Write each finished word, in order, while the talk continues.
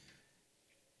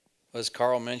As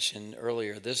Carl mentioned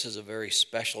earlier, this is a very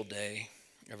special day.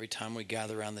 Every time we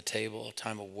gather around the table, a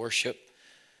time of worship,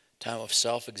 time of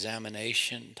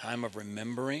self-examination, time of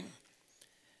remembering.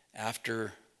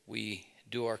 After we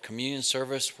do our communion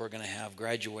service, we're going to have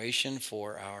graduation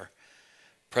for our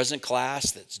present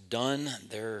class that's done.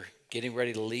 They're getting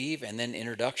ready to leave, and then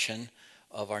introduction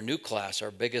of our new class,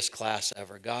 our biggest class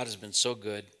ever. God has been so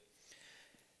good.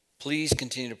 Please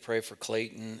continue to pray for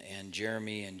Clayton and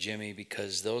Jeremy and Jimmy,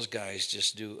 because those guys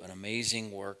just do an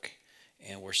amazing work,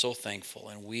 and we're so thankful,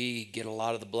 and we get a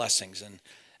lot of the blessings. And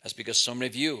that's because so many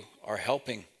of you are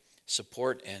helping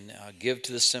support and give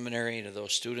to the seminary and to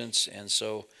those students. And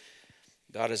so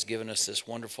God has given us this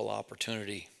wonderful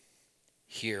opportunity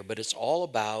here. But it's all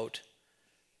about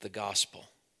the gospel.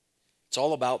 It's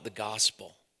all about the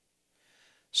gospel.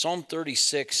 Psalm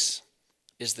 36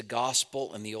 is the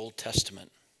gospel in the Old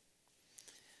Testament.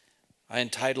 I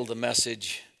entitled the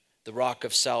message, The Rock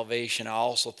of Salvation. I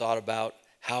also thought about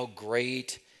how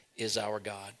great is our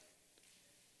God,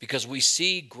 because we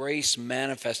see grace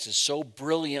manifested so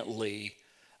brilliantly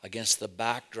against the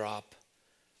backdrop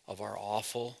of our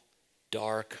awful,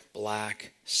 dark,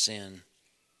 black sin.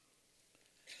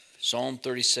 Psalm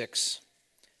 36.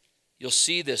 You'll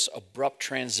see this abrupt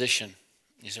transition.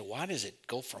 You say, why does it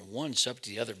go from one subject to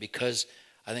the other? Because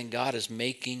I think God is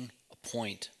making a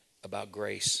point about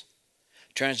grace.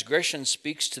 Transgression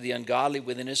speaks to the ungodly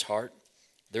within his heart.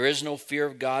 There is no fear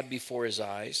of God before his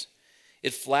eyes.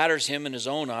 It flatters him in his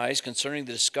own eyes concerning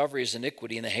the discovery of his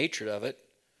iniquity and the hatred of it.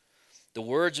 The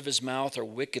words of his mouth are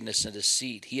wickedness and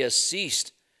deceit. He has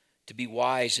ceased to be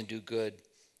wise and do good.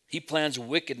 He plans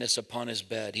wickedness upon his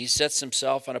bed. He sets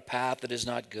himself on a path that is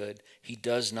not good. He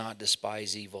does not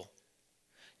despise evil.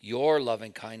 Your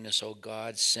loving kindness, O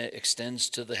God, extends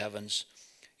to the heavens.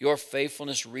 Your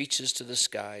faithfulness reaches to the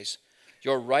skies.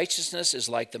 Your righteousness is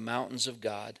like the mountains of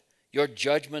God. Your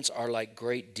judgments are like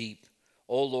great deep.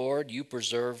 O Lord, you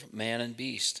preserve man and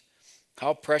beast.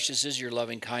 How precious is your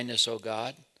loving kindness, O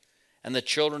God! And the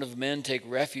children of men take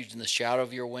refuge in the shadow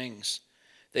of your wings.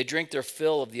 They drink their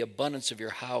fill of the abundance of your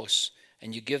house,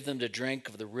 and you give them to drink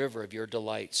of the river of your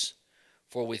delights.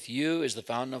 For with you is the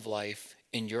fountain of life.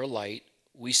 In your light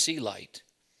we see light.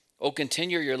 O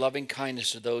continue your loving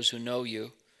kindness to those who know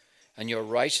you, and your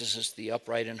righteousness to the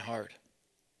upright in heart.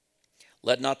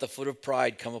 Let not the foot of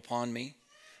pride come upon me.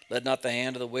 Let not the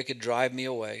hand of the wicked drive me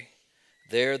away.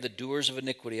 There the doers of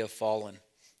iniquity have fallen.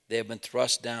 They have been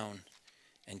thrust down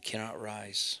and cannot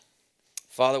rise.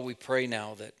 Father, we pray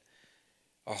now that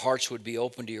our hearts would be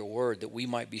open to your word, that we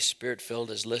might be spirit-filled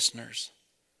as listeners.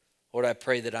 Lord, I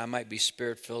pray that I might be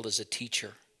spirit-filled as a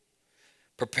teacher.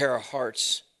 Prepare our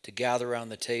hearts to gather around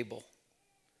the table.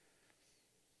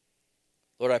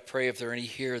 Lord, I pray if there are any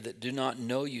here that do not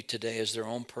know you today as their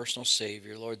own personal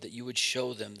Savior, Lord, that you would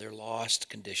show them their lost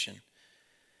condition.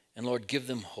 And Lord, give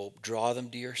them hope. Draw them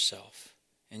to yourself.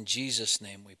 In Jesus'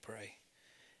 name we pray.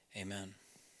 Amen.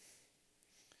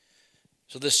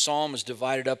 So this psalm is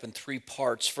divided up in three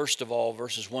parts. First of all,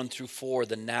 verses 1 through 4,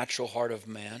 the natural heart of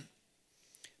man.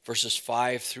 Verses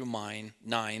 5 through 9,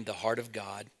 the heart of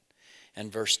God.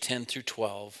 And verse 10 through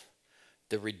 12,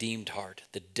 the redeemed heart,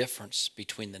 the difference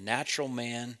between the natural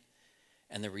man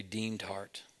and the redeemed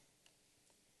heart.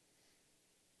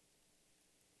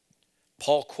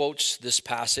 Paul quotes this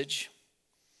passage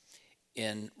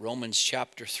in Romans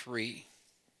chapter 3,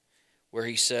 where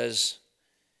he says,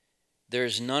 there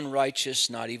is none righteous,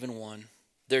 not even one.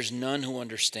 There's none who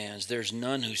understands. There's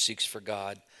none who seeks for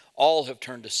God. All have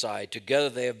turned aside. Together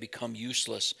they have become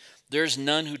useless. There's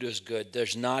none who does good.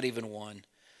 There's not even one.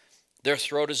 Their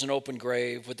throat is an open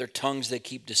grave. With their tongues they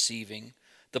keep deceiving.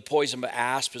 The poison of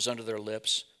asp is under their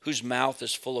lips, whose mouth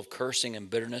is full of cursing and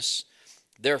bitterness.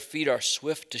 Their feet are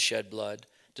swift to shed blood.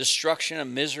 Destruction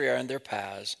and misery are in their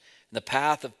paths. And the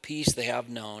path of peace they have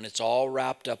known. It's all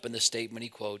wrapped up in the statement he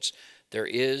quotes. There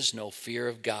is no fear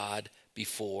of God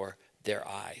before their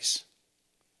eyes.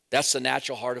 That's the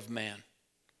natural heart of man.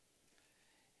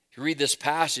 If you read this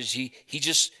passage, he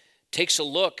just takes a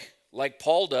look like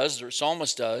Paul does, or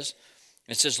psalmist does,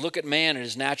 and says, look at man in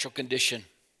his natural condition.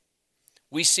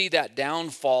 We see that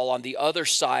downfall on the other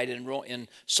side in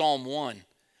Psalm 1.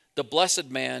 The blessed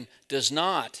man does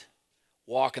not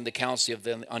walk in the counsel of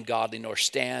the ungodly, nor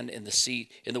stand in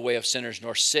the way of sinners,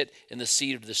 nor sit in the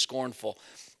seat of the scornful.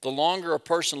 The longer a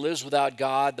person lives without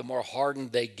God, the more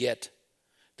hardened they get,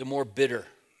 the more bitter.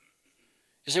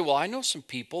 You say, well, I know some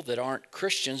people that aren't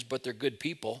Christians, but they're good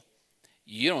people.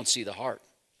 You don't see the heart.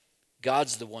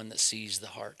 God's the one that sees the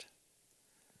heart.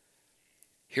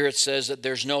 Here it says that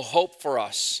there's no hope for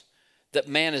us, that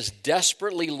man is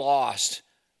desperately lost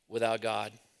without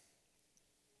God.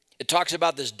 It talks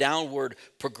about this downward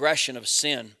progression of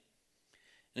sin.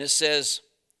 And it says,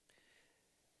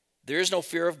 there is no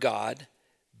fear of God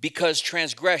because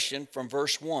transgression, from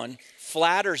verse 1,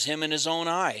 flatters him in his own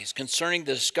eyes concerning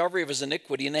the discovery of his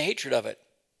iniquity and the hatred of it.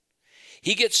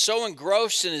 He gets so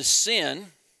engrossed in his sin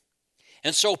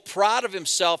and so proud of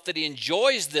himself that he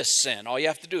enjoys this sin. All you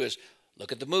have to do is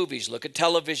look at the movies, look at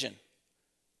television.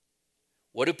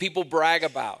 What do people brag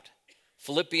about?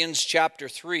 Philippians chapter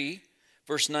 3,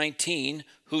 verse 19,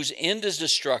 whose end is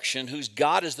destruction, whose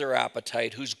God is their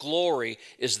appetite, whose glory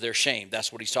is their shame.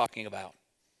 That's what he's talking about.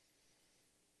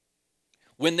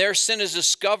 When their sin is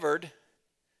discovered,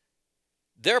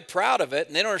 they're proud of it,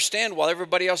 and they don't understand why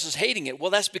everybody else is hating it.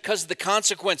 Well, that's because of the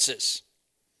consequences.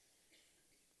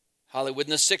 Hollywood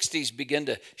in the 60s began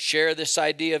to share this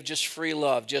idea of just free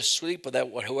love, just sleep with that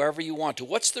whoever you want to.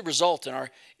 What's the result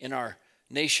in our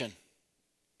nation?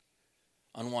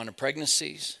 Unwanted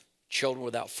pregnancies, children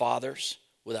without fathers,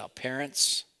 without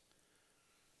parents,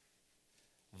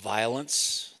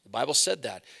 violence. The Bible said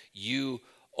that. You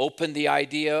open the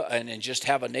idea and just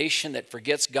have a nation that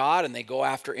forgets God and they go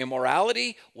after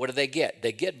immorality. What do? They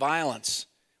get violence.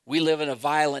 We live in a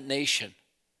violent nation.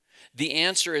 The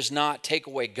answer is not take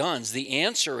away guns. The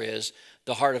answer is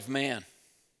the heart of man.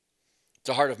 It's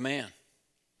the heart of man.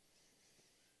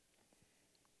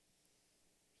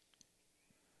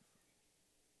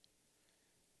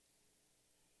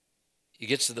 He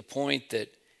gets to the point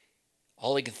that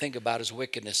all he can think about is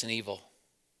wickedness and evil.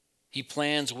 He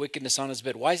plans wickedness on his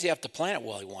bed. Why does he have to plan it?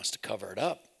 Well, he wants to cover it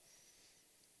up.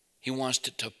 He wants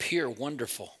it to appear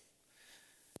wonderful.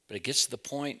 But it gets to the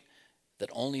point that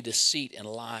only deceit and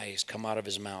lies come out of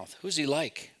his mouth. Who's he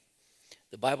like?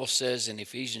 The Bible says in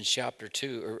Ephesians chapter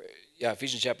 2,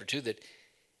 that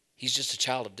he's just a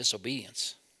child of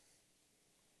disobedience.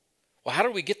 Well, how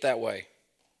do we get that way?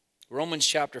 Romans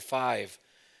chapter 5,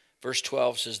 verse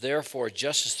 12 says, therefore,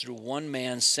 just as through one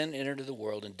man sin entered into the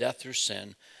world, and death through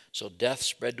sin, so death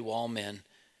spread to all men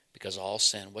because all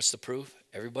sin. What's the proof?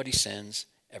 Everybody sins,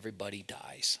 everybody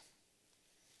dies.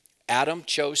 Adam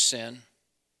chose sin,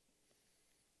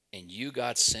 and you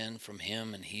got sin from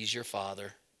him, and he's your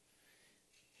father.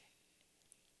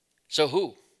 So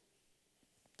who?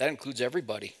 That includes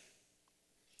everybody.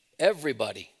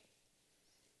 Everybody.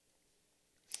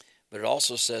 But it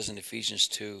also says in Ephesians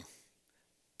 2,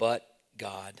 but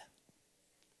God.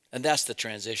 And that's the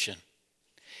transition.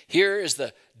 Here is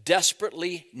the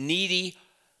desperately needy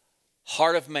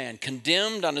heart of man,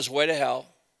 condemned on his way to hell,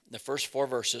 in the first 4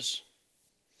 verses.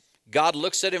 God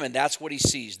looks at him and that's what he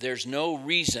sees. There's no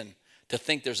reason to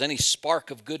think there's any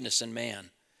spark of goodness in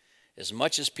man. As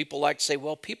much as people like to say,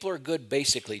 well, people are good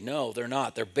basically. No, they're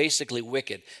not. They're basically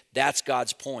wicked. That's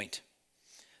God's point.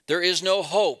 There is no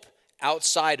hope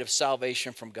outside of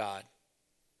salvation from God.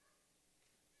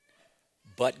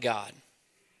 But God,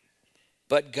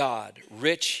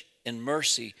 rich in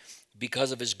mercy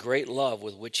because of his great love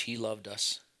with which he loved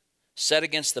us. Set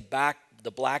against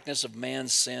the blackness of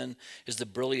man's sin is the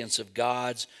brilliance of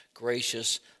God's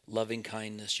gracious loving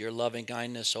kindness. Your loving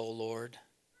kindness, O Lord,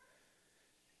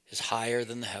 is higher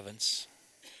than the heavens.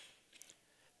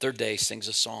 Third Day sings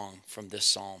a song from this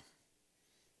psalm.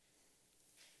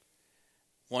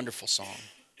 Wonderful song.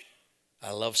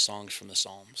 I love songs from the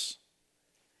Psalms.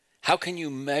 How can you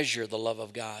measure the love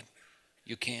of God?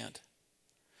 You can't.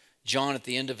 John, at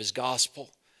the end of his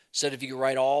gospel, said if you could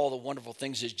write all the wonderful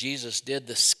things that Jesus did,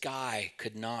 the sky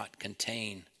could not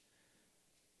contain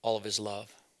all of his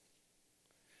love.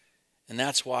 And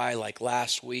that's why, like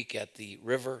last week at the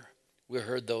river, we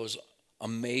heard those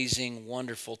amazing,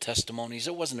 wonderful testimonies.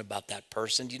 It wasn't about that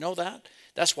person. Do you know that?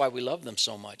 That's why we love them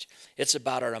so much. It's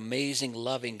about our amazing,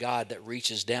 loving God that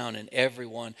reaches down, and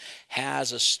everyone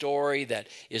has a story that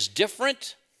is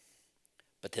different,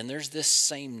 but then there's this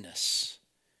sameness,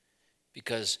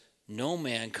 because no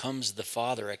man comes to the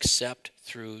Father except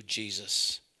through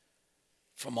Jesus.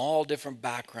 From all different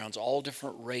backgrounds, all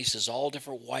different races, all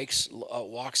different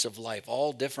walks of life,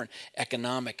 all different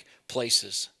economic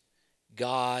places,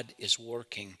 God is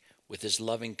working with his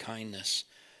loving kindness.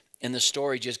 And the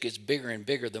story just gets bigger and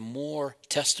bigger. The more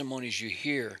testimonies you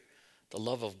hear, the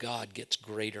love of God gets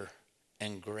greater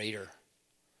and greater.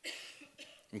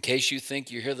 In case you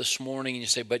think you're here this morning and you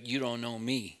say, but you don't know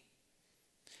me.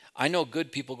 I know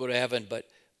good people go to heaven, but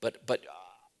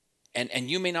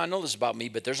you may not know this about me,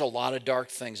 but there's a lot of dark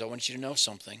things. I want you to know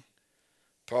something.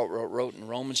 Paul wrote in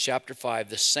Romans chapter 5,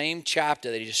 the same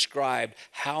chapter that he described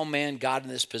how man got in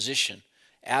this position.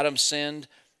 Adam sinned,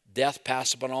 death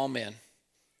passed upon all men.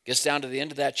 Gets down to the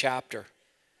end of that chapter.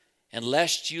 And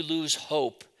lest you lose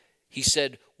hope, he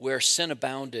said, where sin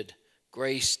abounded,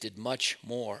 grace did much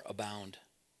more abound.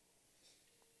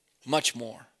 Much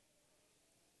more.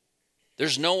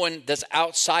 There's no one that's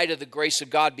outside of the grace of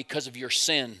God because of your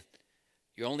sin.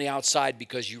 You're only outside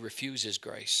because you refuse his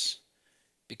grace,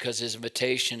 because his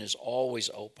invitation is always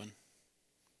open.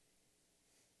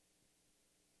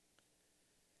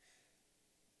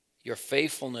 Your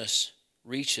faithfulness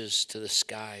reaches to the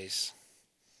skies.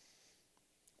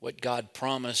 What God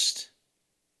promised,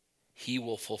 he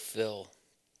will fulfill.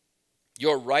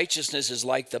 Your righteousness is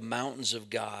like the mountains of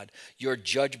God. Your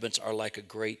judgments are like a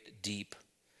great deep.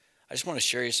 I just want to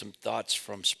share you some thoughts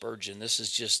from Spurgeon. This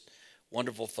is just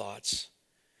wonderful thoughts.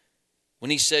 When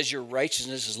he says your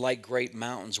righteousness is like great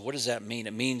mountains, what does that mean?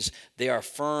 It means they are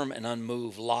firm and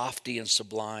unmoved, lofty and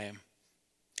sublime.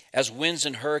 As winds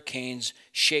and hurricanes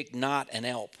shake not an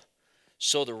Alp,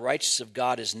 so the righteousness of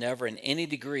God is never in any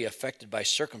degree affected by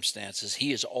circumstances.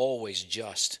 He is always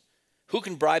just. Who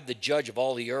can bribe the judge of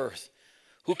all the earth?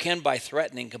 Who can by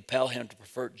threatening compel him to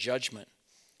pervert judgment?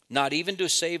 Not even to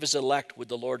save his elect would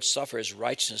the Lord suffer his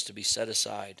righteousness to be set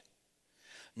aside.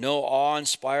 No awe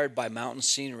inspired by mountain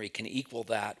scenery can equal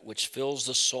that which fills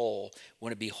the soul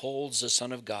when it beholds the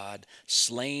Son of God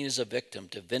slain as a victim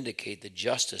to vindicate the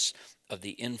justice of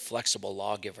the inflexible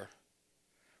lawgiver.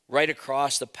 Right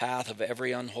across the path of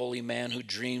every unholy man who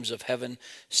dreams of heaven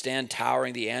stand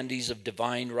towering the Andes of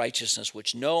divine righteousness,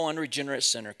 which no unregenerate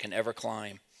sinner can ever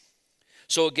climb.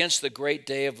 So against the great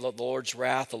day of the Lord's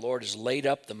wrath, the Lord has laid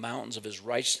up the mountains of his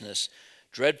righteousness,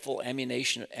 dreadful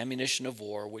ammunition of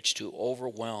war, which to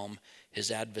overwhelm his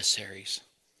adversaries.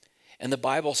 And the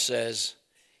Bible says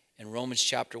in Romans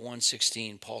chapter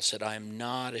 1:16, Paul said, I am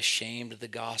not ashamed of the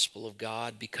gospel of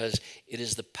God, because it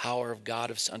is the power of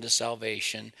God unto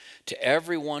salvation to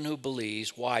everyone who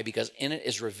believes. Why? Because in it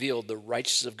is revealed the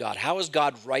righteousness of God. How is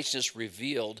God's righteousness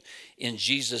revealed in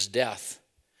Jesus' death?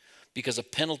 Because a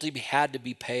penalty had to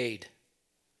be paid.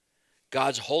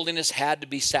 God's holiness had to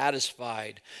be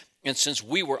satisfied. And since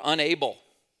we were unable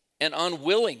and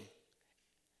unwilling,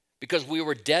 because we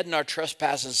were dead in our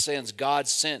trespasses and sins, God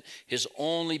sent his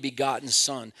only begotten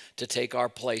Son to take our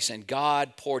place. And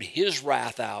God poured his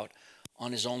wrath out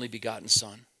on his only begotten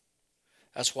Son.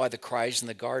 That's why the cries in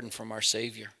the garden from our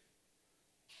Savior.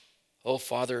 Oh,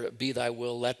 Father, be thy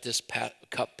will, let this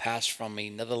cup pass from me.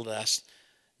 Nevertheless,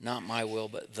 not my will,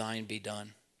 but thine be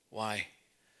done. Why?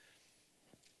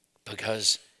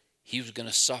 Because he was going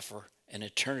to suffer an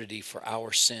eternity for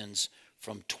our sins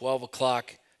from 12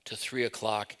 o'clock to 3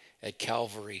 o'clock at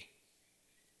Calvary.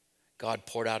 God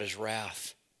poured out his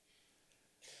wrath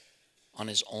on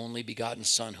his only begotten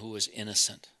Son who was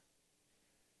innocent.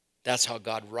 That's how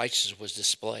God's righteousness was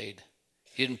displayed.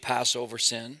 He didn't pass over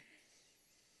sin.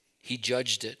 He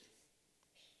judged it.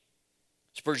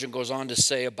 Spurgeon goes on to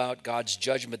say about God's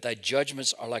judgment, thy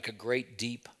judgments are like a great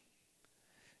deep.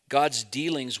 God's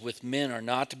dealings with men are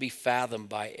not to be fathomed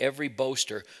by every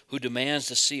boaster who demands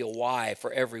to see a why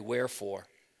for every wherefore.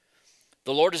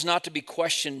 The Lord is not to be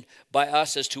questioned by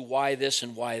us as to why this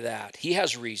and why that. He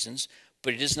has reasons,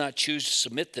 but he does not choose to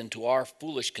submit them to our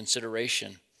foolish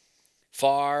consideration.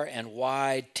 Far and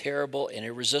wide, terrible and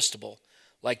irresistible,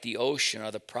 like the ocean,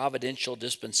 are the providential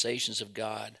dispensations of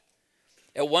God.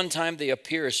 At one time they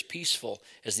appear as peaceful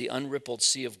as the unrippled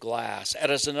sea of glass,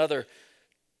 and as another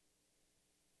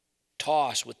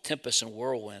tossed with tempest and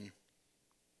whirlwind.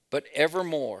 But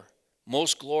evermore,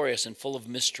 most glorious and full of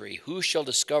mystery, who shall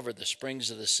discover the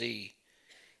springs of the sea?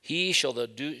 He shall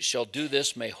do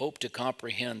this may hope to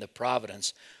comprehend the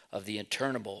providence of the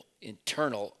eternal,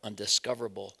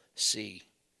 undiscoverable sea.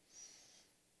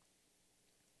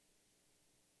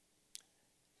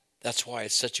 That's why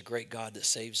it's such a great God that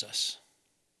saves us.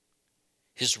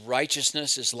 His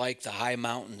righteousness is like the high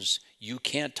mountains. You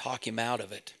can't talk him out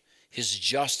of it. His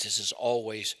justice is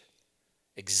always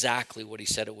exactly what he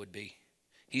said it would be.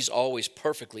 He's always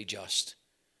perfectly just.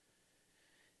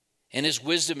 And his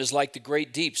wisdom is like the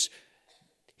great deeps.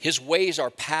 His ways are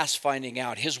past finding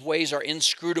out. His ways are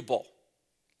inscrutable.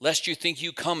 Lest you think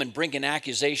you come and bring an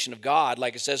accusation of God,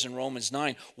 like it says in Romans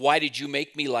 9, why did you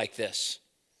make me like this?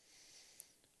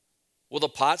 Will the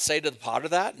pot say to the potter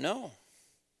that? No.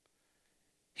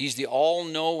 He's the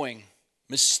all-knowing,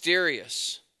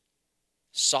 mysterious,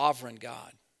 sovereign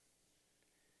God.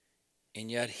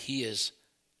 And yet he is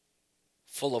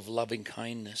full of loving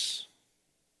kindness.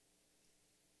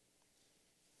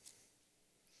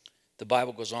 The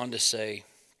Bible goes on to say,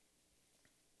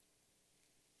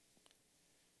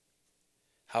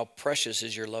 how precious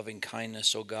is your loving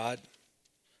kindness, O God.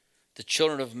 The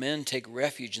children of men take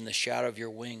refuge in the shadow of your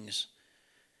wings.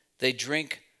 They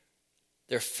drink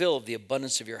their fill of the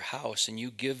abundance of your house, and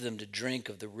you give them to drink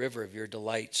of the river of your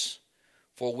delights.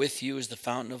 For with you is the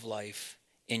fountain of life.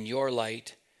 In your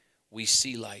light we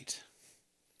see light.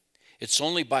 It's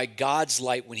only by God's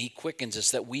light when he quickens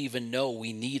us that we even know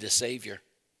we need a Savior.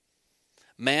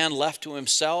 Man left to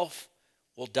himself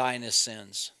will die in his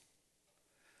sins.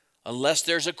 Unless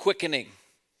there's a quickening,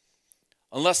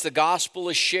 unless the gospel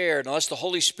is shared, unless the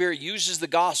Holy Spirit uses the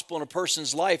gospel in a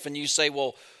person's life and you say,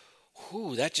 well,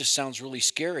 that just sounds really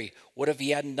scary. What if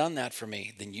he hadn't done that for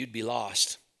me? Then you'd be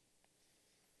lost.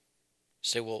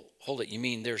 Say, well, hold it. You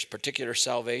mean there's particular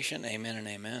salvation? Amen and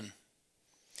amen.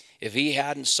 If he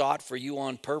hadn't sought for you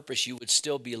on purpose, you would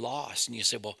still be lost. And you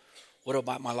say, well, what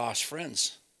about my lost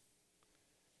friends?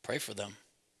 Pray for them.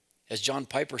 As John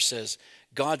Piper says,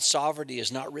 God's sovereignty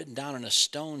is not written down on a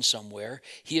stone somewhere.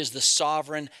 He is the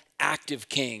sovereign, active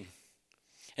king.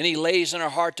 And he lays in our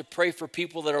heart to pray for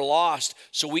people that are lost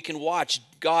so we can watch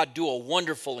God do a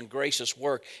wonderful and gracious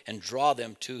work and draw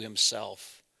them to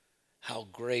himself. How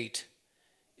great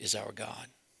is our God.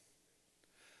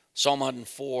 Psalm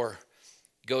 104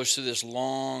 goes through this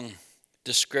long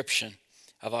description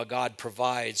of how God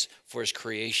provides for his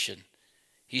creation.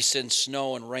 He sends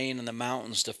snow and rain in the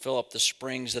mountains to fill up the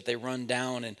springs that they run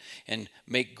down and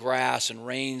make grass and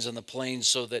rains on the plains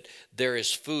so that there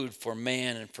is food for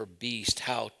man and for beast.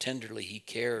 How tenderly he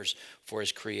cares for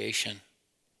his creation.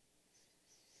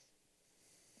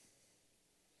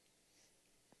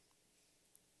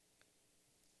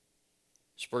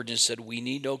 Spurgeon said, we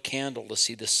need no candle to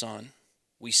see the sun.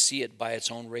 We see it by its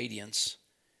own radiance.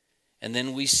 And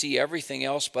then we see everything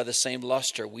else by the same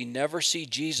luster. We never see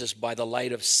Jesus by the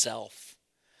light of self,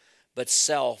 but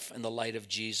self in the light of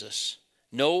Jesus.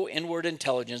 No inward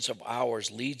intelligence of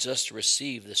ours leads us to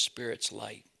receive the Spirit's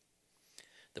light.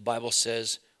 The Bible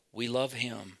says we love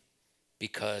him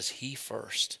because he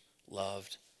first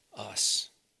loved us.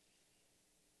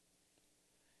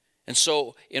 And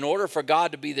so in order for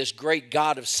God to be this great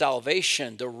God of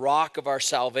salvation, the rock of our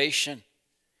salvation,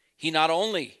 he not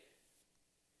only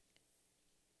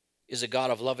is a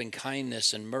God of loving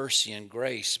kindness and mercy and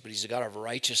grace, but he's a God of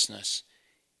righteousness.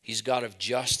 He's a God of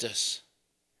justice.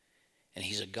 And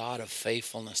he's a God of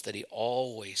faithfulness, that he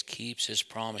always keeps his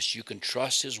promise. You can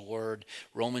trust his word.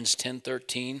 Romans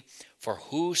 10:13, for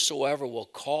whosoever will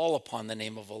call upon the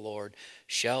name of the Lord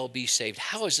shall be saved.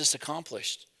 How is this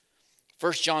accomplished?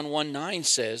 1 John 1:9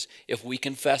 says, if we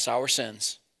confess our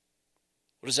sins.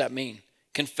 What does that mean?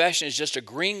 Confession is just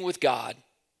agreeing with God.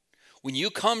 When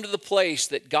you come to the place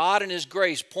that God in his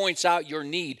grace points out your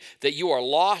need, that you are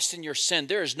lost in your sin,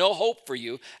 there is no hope for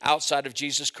you outside of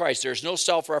Jesus Christ. There is no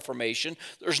self-reformation.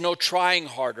 There's no trying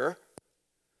harder.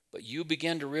 But you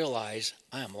begin to realize,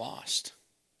 I am lost.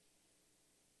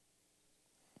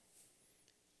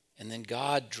 And then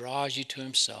God draws you to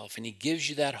himself, and he gives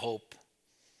you that hope.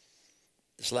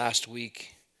 This last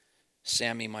week,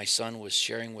 Sammy, my son, was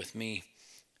sharing with me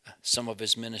some of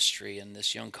his ministry, and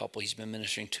this young couple he's been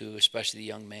ministering to, especially the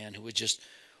young man who was just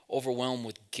overwhelmed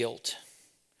with guilt,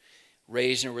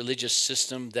 raised in a religious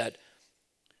system that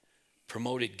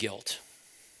promoted guilt.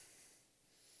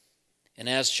 And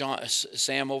as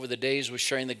Sam over the days was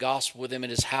sharing the gospel with him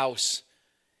in his house,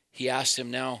 he asked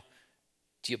him, now,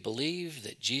 do you believe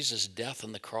that Jesus' death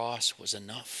on the cross was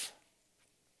enough?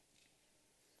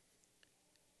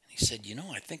 And he said,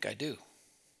 I think I do.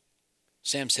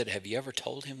 Sam said, have you ever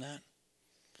told him that?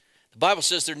 The Bible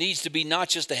says there needs to be not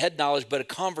just a head knowledge, but a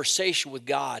conversation with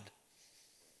God.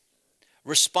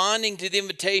 Responding to the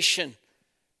invitation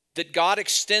that God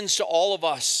extends to all of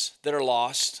us that are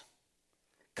lost.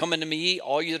 Come unto me,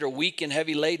 all you that are weak and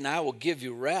heavy laden, I will give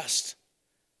you rest.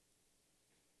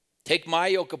 Take my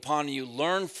yoke upon you,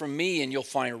 learn from me, and you'll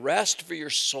find rest for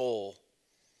your soul.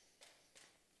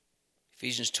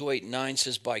 Ephesians 2:8-9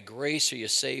 says, by grace are you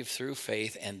saved through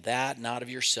faith, and that not of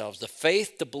yourselves. The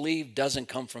faith to believe doesn't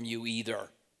come from you either.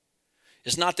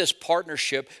 It's not this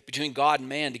partnership between God and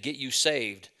man to get you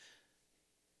saved.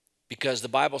 Because the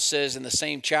Bible says in the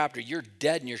same chapter, you're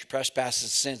dead in your trespasses and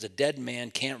sins. A dead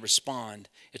man can't respond.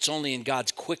 It's only in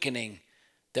God's quickening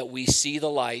that we see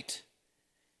the light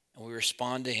and we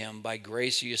respond to him. By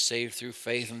grace are you saved through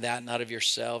faith, and that not of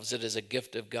yourselves. It is a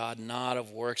gift of God, not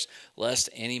of works, lest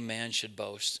any man should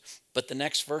boast. But the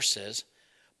next verse says,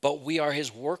 but we are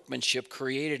his workmanship,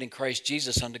 created in Christ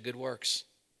Jesus unto good works.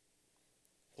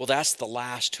 Well, that's the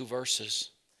last two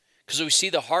verses. Because we see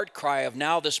the heart cry of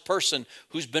now this person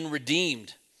who's been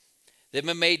redeemed. They've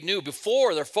been made new.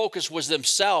 Before, their focus was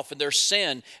themselves and their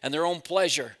sin and their own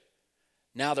pleasure.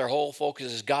 Now their whole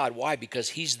focus is God. Why? Because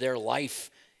he's their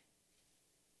life.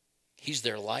 He's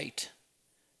their light.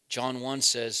 John 1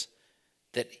 says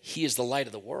that he is the light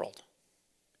of the world.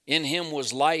 In him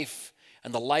was life,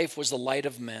 and the life was the light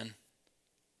of men.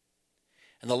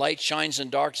 And the light shines in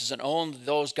darkness, and only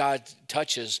those God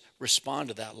touches respond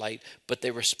to that light, but they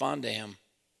respond to him.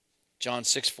 John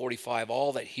 6:45,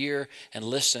 all that hear and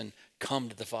listen come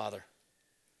to the Father.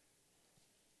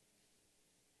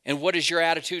 And what is your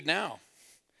attitude now?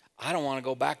 I don't want to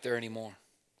go back there anymore.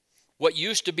 What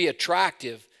used to be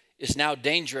attractive is now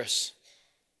dangerous.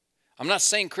 I'm not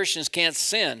saying Christians can't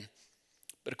sin,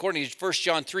 but according to 1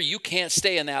 John 3, you can't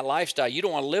stay in that lifestyle. You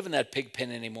don't want to live in that pig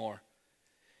pen anymore.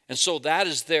 And so that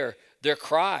is their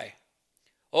cry.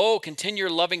 Oh, continue your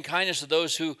loving kindness to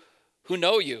those who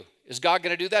know you. Is God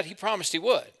going to do that? He promised he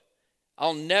would.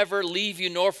 I'll never leave you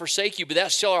nor forsake you. But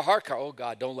that's still our heart cry. Oh,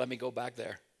 God, don't let me go back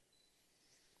there.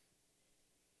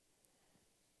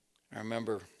 I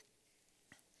remember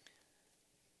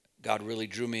God really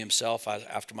drew me himself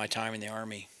after my time in the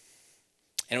Army.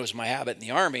 And it was my habit in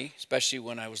the Army, especially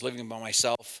when I was living by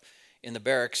myself in the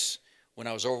barracks, when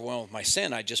I was overwhelmed with my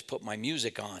sin, I just put my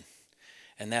music on.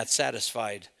 And that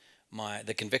satisfied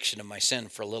the conviction of my sin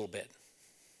for a little bit.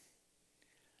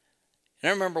 And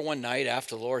I remember one night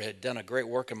after the Lord had done a great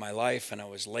work in my life, and I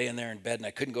was laying there in bed and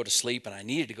I couldn't go to sleep, and I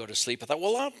needed to go to sleep. I thought,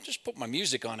 well, I'll just put my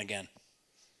music on again.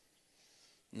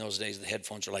 In those days, the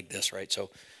headphones are like this, right? So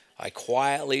I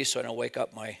quietly, so I don't wake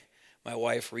up my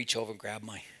wife, reach over and grab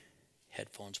my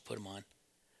headphones, put them on,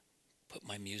 put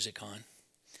my music on.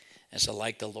 And so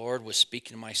like the Lord was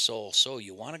speaking to my soul, so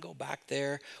you want to go back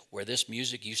there where this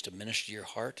music used to minister to your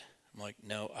heart? I'm like,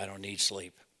 no, I don't need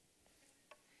sleep.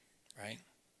 Right?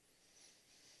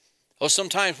 Oh,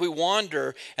 sometimes we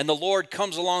wander and the Lord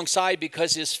comes alongside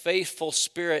because his faithful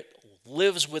Spirit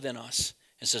lives within us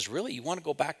and says, really, you want to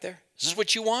go back there? Is this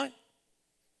what you want?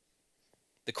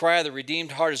 The cry of the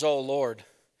redeemed heart is, oh, Lord,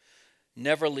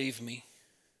 never leave me.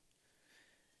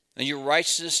 And your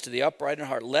righteousness to the upright in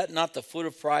heart. Let not the foot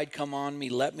of pride come on me.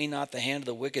 Let me not the hand of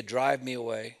the wicked drive me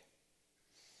away.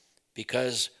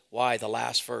 Because, why? The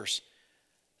last verse.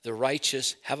 The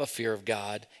righteous have a fear of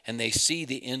God, and they see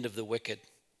the end of the wicked.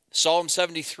 Psalm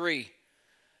 73,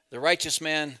 the righteous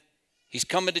man, he's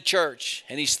coming to church,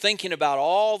 and he's thinking about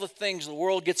all the things the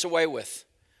world gets away with.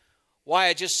 Why?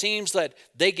 It just seems that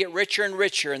they get richer and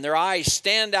richer, and their eyes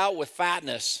stand out with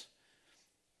fatness.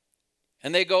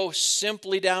 And they go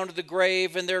simply down to the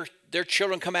grave, and their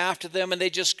children come after them, and they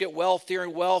just get wealthier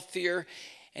and wealthier.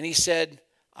 And he said,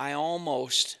 I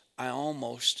almost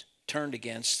turned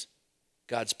against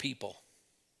God's people.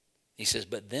 He says,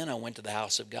 but then I went to the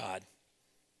house of God.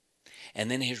 And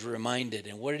then he's reminded,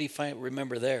 and what did he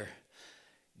remember there?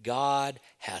 God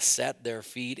has set their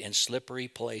feet in slippery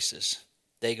places.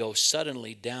 They go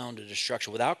suddenly down to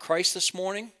destruction. Without Christ this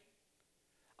morning,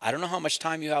 I don't know how much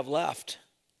time you have left.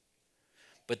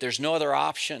 But there's no other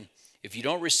option. If you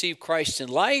don't receive Christ in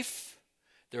life,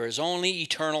 there is only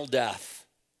eternal death.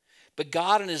 But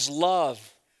God in his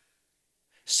love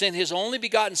sent his only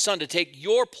begotten Son to take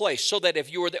your place so that if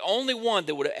you were the only one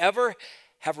that would ever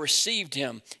have received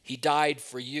him, he died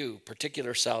for you,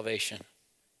 particular salvation.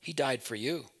 He died for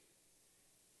you.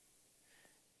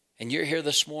 And you're here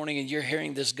this morning and you're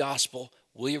hearing this gospel.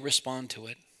 Will you respond to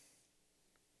it?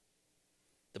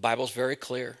 The Bible's very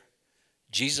clear.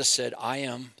 Jesus said, I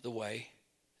am the way,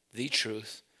 the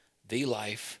truth, the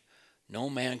life. No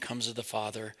man comes to the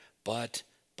Father but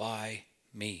by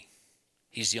me.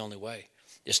 He's the only way.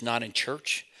 It's not in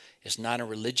church. It's not in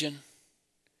religion.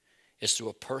 It's through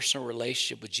a personal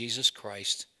relationship with Jesus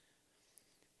Christ,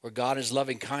 where God in his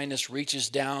loving kindness reaches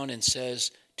down and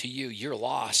says to you, you're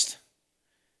lost.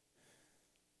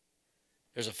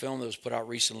 There's a film that was put out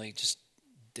recently.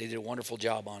 They did a wonderful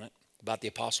job on it, about the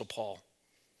Apostle Paul.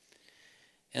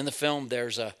 In the film,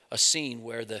 there's a scene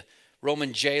where the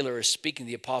Roman jailer is speaking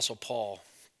to the Apostle Paul.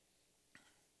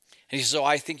 And he says, oh,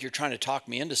 I think you're trying to talk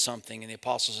me into something. And the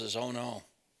apostle says, oh, no,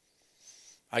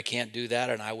 I can't do that,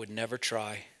 and I would never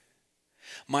try.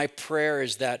 My prayer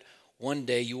is that one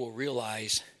day you will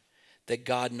realize that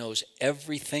God knows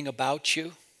everything about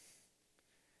you,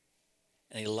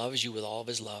 and he loves you with all of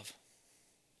his love.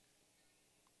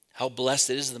 How blessed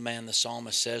is the man, the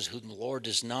psalmist says, whom the Lord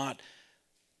does not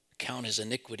count his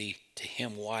iniquity to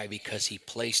him. Why? Because he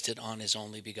placed it on his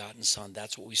only begotten Son.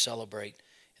 That's what we celebrate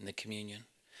in the communion.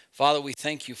 Father, we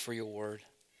thank you for your word.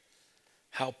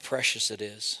 How precious it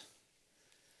is.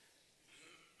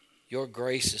 Your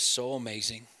grace is so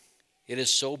amazing. It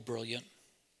is so brilliant.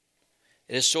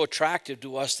 It is so attractive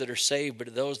to us that are saved, but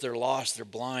to those that are lost, they're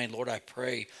blind. Lord, I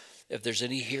pray if there's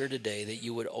any here today that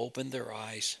you would open their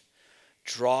eyes,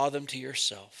 draw them to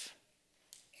yourself,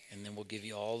 and then we'll give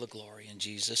you all the glory. In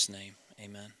Jesus' name,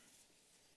 amen.